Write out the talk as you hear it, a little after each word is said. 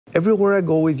everywhere I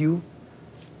go with you,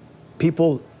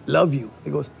 people love you. He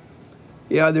goes,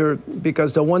 yeah,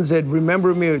 because the ones that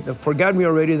remember me, that forgot me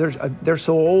already, they're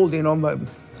so old, you know.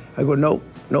 I go, no,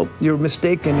 you're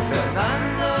mistaken.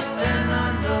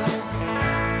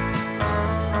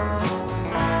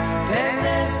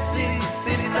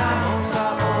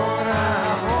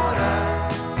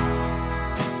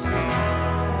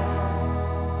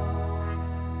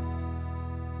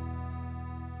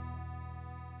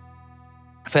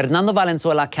 Fernando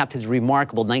Valenzuela capped his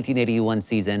remarkable 1981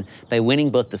 season by winning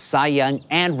both the Cy Young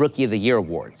and Rookie of the Year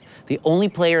awards, the only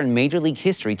player in Major League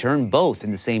history to earn both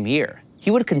in the same year. He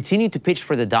would continue to pitch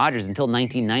for the Dodgers until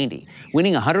 1990,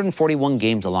 winning 141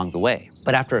 games along the way.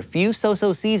 But after a few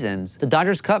so-so seasons, the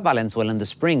Dodgers cut Valenzuela in the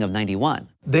spring of '91.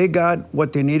 They got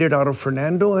what they needed out of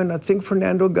Fernando, and I think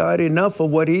Fernando got enough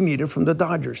of what he needed from the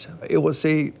Dodgers. It was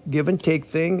a give and take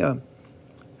thing.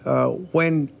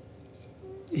 When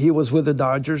he was with the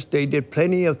Dodgers, they did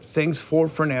plenty of things for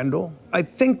Fernando. I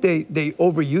think they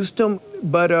overused him,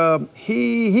 but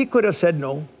he could have said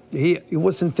no. He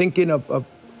wasn't thinking of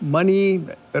money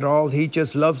at all. He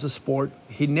just loves the sport.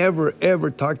 He never, ever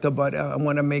talked about, I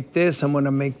want to make this, I'm going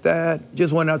to make that.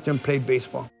 Just went out there and played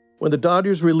baseball. When the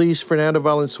Dodgers released Fernando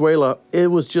Valenzuela, it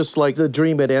was just like the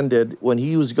dream had ended. When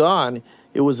he was gone,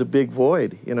 it was a big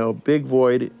void,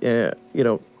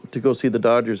 to go see the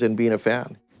Dodgers and being a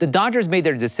fan. The Dodgers made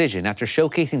their decision after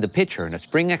showcasing the pitcher in a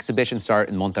spring exhibition start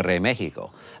in Monterrey,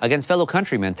 Mexico, against fellow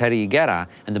countrymen Teddy Higuera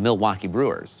and the Milwaukee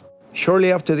Brewers.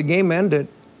 Shortly after the game ended,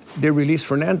 they released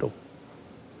Fernando.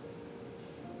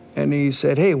 And he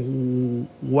said, hey,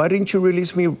 why didn't you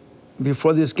release me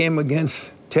before this game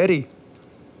against Teddy?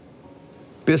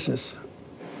 Business.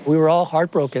 We were all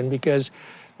heartbroken because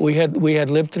we had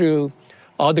lived through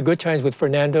all the good times with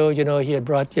Fernando. He had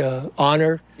brought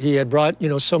honor. He had brought,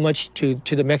 so much to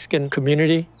the Mexican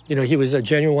community. He was a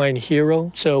genuine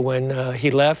hero. So when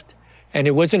he left, and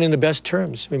it wasn't in the best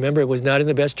terms. Remember, it was not in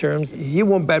the best terms. He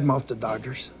won't badmouth the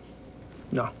Dodgers.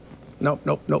 No.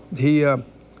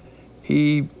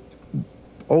 He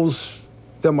owes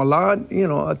them a lot.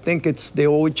 I think they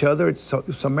owe each other.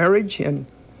 It's a marriage, and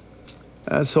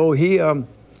so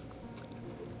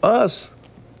us,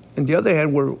 on the other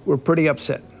hand, we're pretty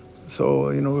upset. So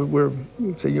we're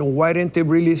saying, why didn't they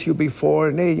release you before?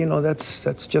 And hey,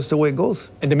 that's just the way it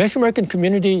goes. And the Mexican American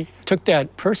community took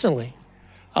that personally.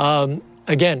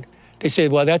 Again, they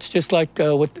said, well, that's just like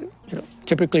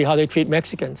typically how they treat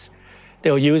Mexicans.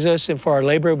 They'll use us and for our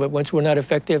labor, but once we're not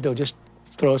effective, they'll just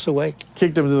throw us away.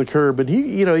 Kicked him to the curb, but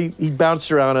he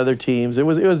bounced around other teams. It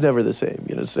was never the same.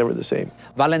 It's never the same.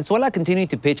 Valenzuela continued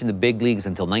to pitch in the big leagues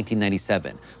until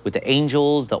 1997 with the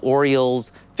Angels, the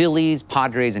Orioles, Phillies,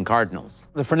 Padres, and Cardinals.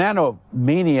 The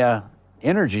Fernandomania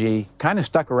energy kind of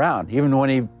stuck around. Even when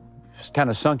he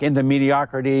kind of sunk into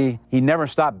mediocrity, he never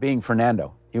stopped being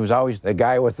Fernando. He was always the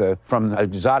guy from an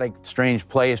exotic, strange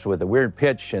place with a weird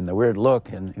pitch and the weird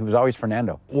look, and he was always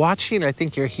Fernando. Watching, I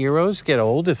think, your heroes get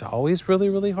old is always really,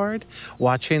 really hard.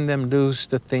 Watching them lose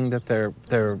the thing that they're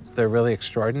really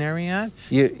extraordinary at,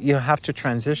 you have to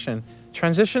transition.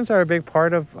 Transitions are a big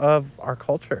part of our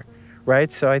culture,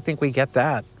 right? So I think we get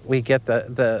that. We get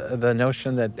the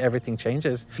notion that everything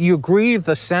changes. You grieve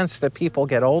the sense that people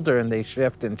get older and they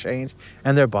shift and change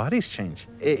and their bodies change.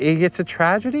 It's a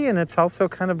tragedy, and it's also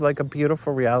kind of like a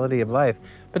beautiful reality of life.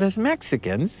 But as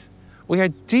Mexicans, we are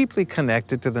deeply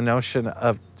connected to the notion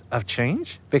of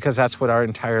change, because that's what our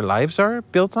entire lives are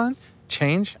built on,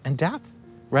 change and death,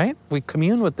 right? We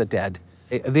commune with the dead.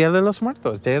 Dia de los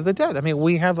Muertos, Day of the Dead. I mean,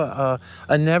 we have a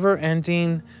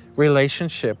never-ending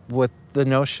relationship with the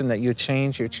notion that you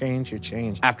change.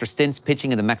 After stints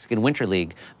pitching in the Mexican Winter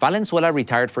League, Valenzuela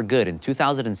retired for good in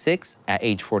 2006 at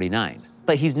age 49.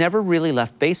 But he's never really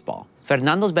left baseball.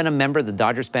 Fernando's been a member of the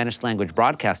Dodgers Spanish language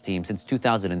broadcast team since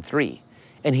 2003.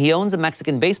 And he owns a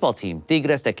Mexican baseball team,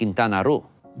 Tigres de Quintana Roo.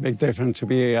 Big difference to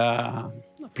be a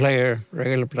player,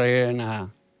 regular player,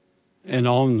 and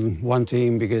own one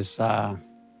team, because you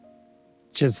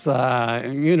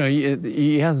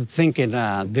have to think in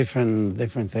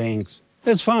different things.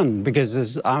 It's fun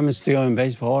because I'm still in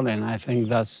baseball, and I think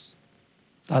that's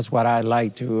what I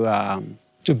like to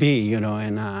be, in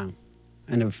a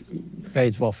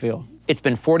baseball field. It's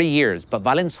been 40 years, but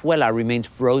Valenzuela remains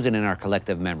frozen in our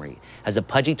collective memory as a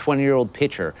pudgy 20-year-old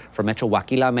pitcher from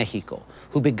Etchohuaquila, Mexico,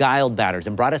 who beguiled batters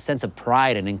and brought a sense of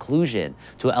pride and inclusion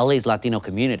to LA's Latino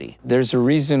community. There's a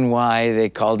reason why they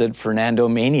called it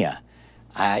Fernandomania.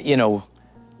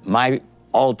 My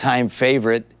all-time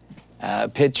favorite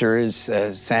pitcher is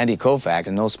Sandy Koufax,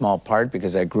 in no small part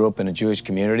because I grew up in a Jewish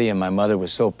community, and my mother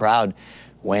was so proud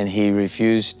when he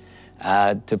refused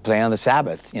to play on the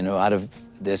Sabbath, out of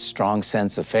this strong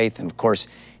sense of faith. And of course,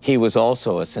 he was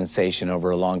also a sensation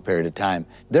over a long period of time.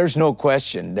 There's no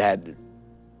question that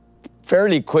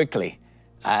fairly quickly,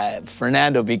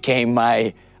 Fernando became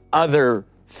my other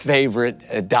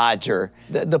favorite Dodger.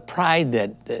 The pride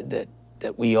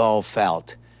that we all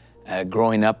felt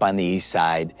growing up on the East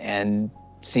Side and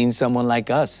seeing someone like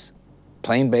us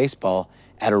playing baseball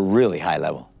at a really high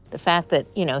level. The fact that,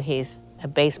 you know, he's a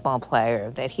baseball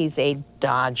player, that he's a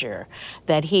Dodger,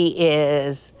 that he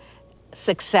is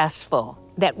successful,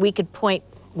 that we could point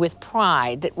with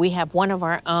pride that we have one of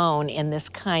our own in this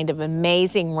kind of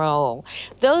amazing role.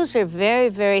 Those are very,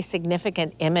 very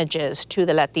significant images to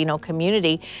the Latino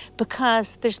community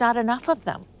because there's not enough of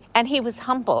them. And he was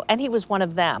humble, and he was one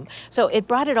of them. So it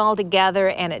brought it all together,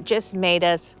 and it just made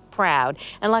us proud.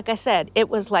 And like I said, it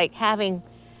was like having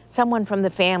someone from the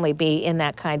family be in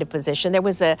that kind of position. There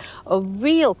was a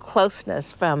real closeness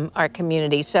from our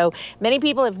community. So many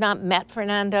people have not met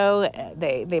Fernando.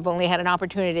 They've only had an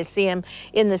opportunity to see him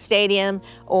in the stadium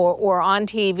or on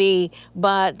TV,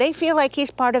 but they feel like he's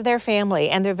part of their family,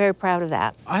 and they're very proud of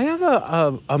that. I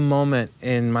have a moment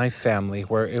in my family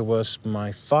where it was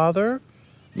my father,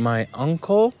 my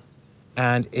uncle,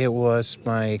 and it was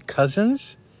my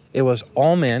cousins. It was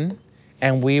all men.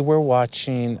 And we were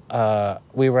watching,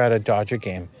 we were at a Dodger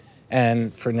game,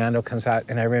 and Fernando comes out,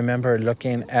 and I remember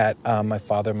looking at my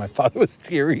father. My father was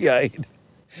teary-eyed,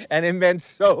 and it meant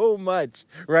so much,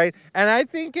 right? And I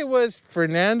think it was,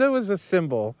 Fernando was a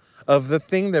symbol of the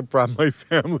thing that brought my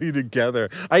family together.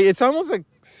 It's almost like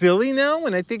silly now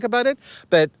when I think about it,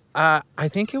 but I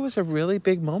think it was a really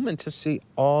big moment to see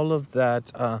all of that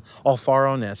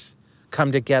Alfaro-ness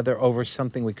come together over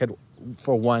something we could,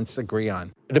 for once, agree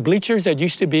on. The bleachers that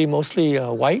used to be mostly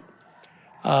white,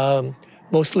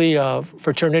 mostly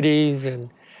fraternities and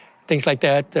things like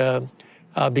that,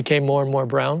 became more and more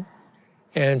brown.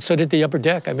 And so did the upper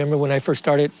deck. I remember when I first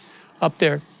started up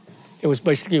there, it was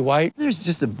basically white. There's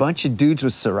just a bunch of dudes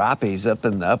with serapes up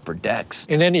in the upper decks.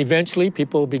 And then eventually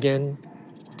people began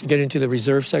to get into the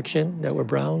reserve section that were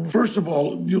brown. First of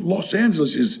all, Los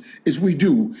Angeles is we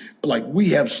do, like, we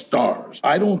have stars.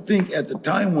 I don't think at the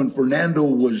time when Fernando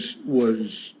was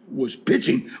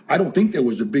pitching, I don't think there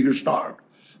was a bigger star.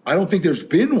 I don't think there's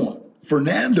been one.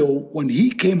 Fernando, when he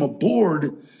came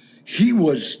aboard, he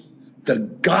was the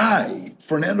guy.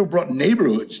 Fernando brought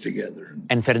neighborhoods together.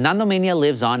 And Fernandomania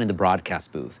lives on in the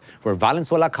broadcast booth, where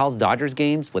Valenzuela calls Dodgers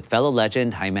games with fellow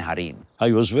legend Jaime Jarín.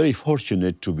 I was very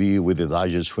fortunate to be with the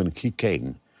Dodgers when he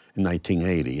came in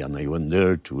 1980, and I went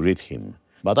there to greet him.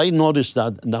 But I noticed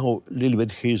that now a little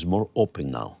bit he's more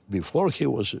open now. Before he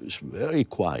was very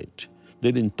quiet,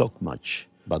 didn't talk much.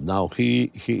 But now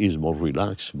he is more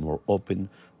relaxed, more open.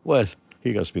 Well,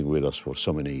 he has been with us for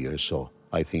so many years, so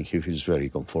I think he feels very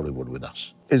comfortable with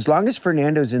us. As long as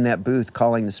Fernando's in that booth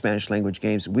calling the Spanish language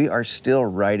games, we are still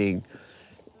riding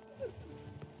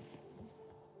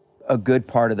a good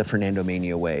part of the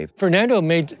Fernandomania wave. Fernando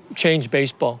changed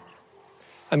baseball.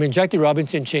 I mean, Jackie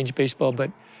Robinson changed baseball,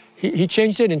 but he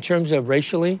changed it in terms of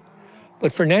racially.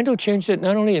 But Fernando changed it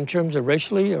not only in terms of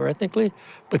racially or ethnically,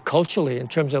 but culturally, in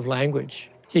terms of language.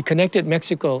 He connected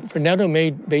Mexico. Fernando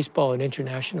made baseball an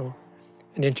international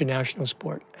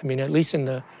sport. I mean, at least in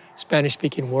the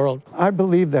Spanish-speaking world. I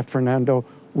believe that Fernando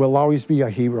will always be a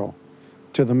hero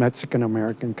to the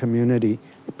Mexican-American community.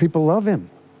 People love him.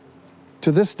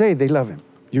 To this day, they love him.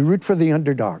 You root for the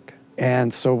underdog.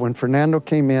 And so when Fernando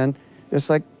came in, it's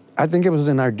like, I think it was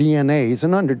in our DNA. He's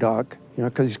an underdog, you know,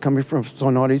 because he's coming from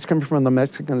Sonora, he's coming from the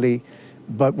Mexican League,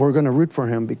 but we're going to root for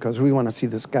him because we want to see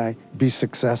this guy be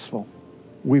successful.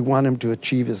 We want him to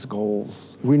achieve his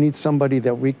goals. We need somebody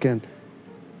that we can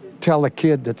tell a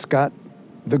kid that's got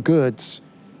the goods,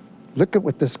 look at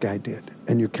what this guy did.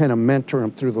 And you kind of mentor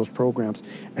him through those programs,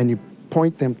 and you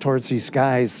point them towards these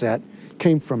guys that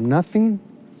came from nothing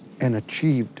and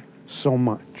achieved so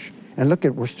much. And look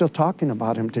at, we're still talking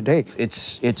about him today.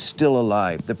 It's still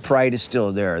alive. The pride is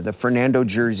still there. The Fernando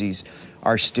jerseys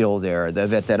are still there. The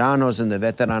veteranos and the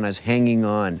veteranas hanging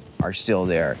on are still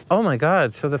there. Oh my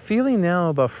God, so the feeling now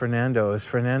about Fernando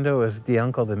is the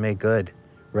uncle that made good,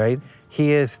 right?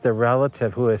 He is the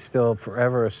relative who is still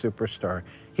forever a superstar.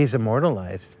 He's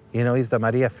immortalized. You know, he's the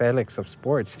Maria Felix of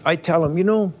sports. I tell him, you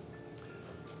know,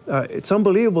 it's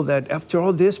unbelievable that after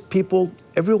all this, people,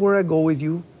 everywhere I go with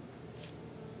you,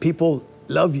 people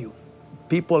love you.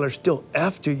 People are still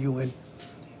after you.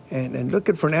 And look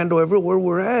at Fernando everywhere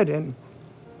we're at. And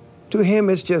to him,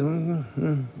 it's just,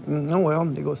 oh, well.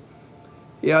 He goes,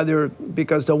 yeah,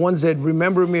 because the ones that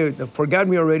remember me, that forgot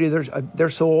me already, they're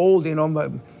so old, you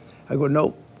know. I go,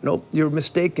 nope, you're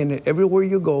mistaken. Everywhere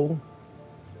you go,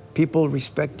 people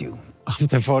respect you.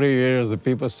 after 40 years, the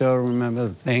people still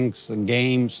remember things and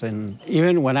games. And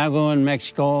even when I go in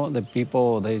Mexico, the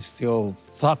people, they still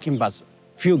talking about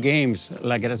few games.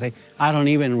 Like I say, I don't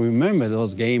even remember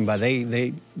those games, but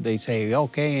they say,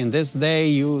 okay, in this day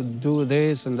you do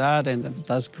this and that, and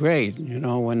that's great. You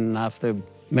know, when after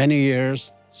many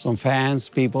years, some fans,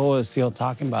 people are still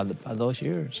talking about those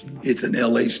years. You know? It's an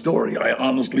LA story. I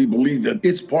honestly believe that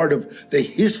it's part of the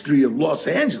history of Los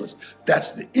Angeles.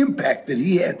 That's the impact that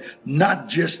he had, not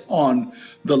just on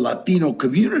the Latino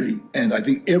community. And I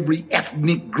think every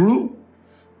ethnic group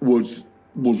was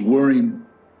wearing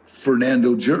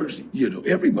Fernando jersey, you know,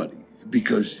 everybody,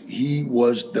 because he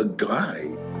was the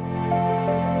guy.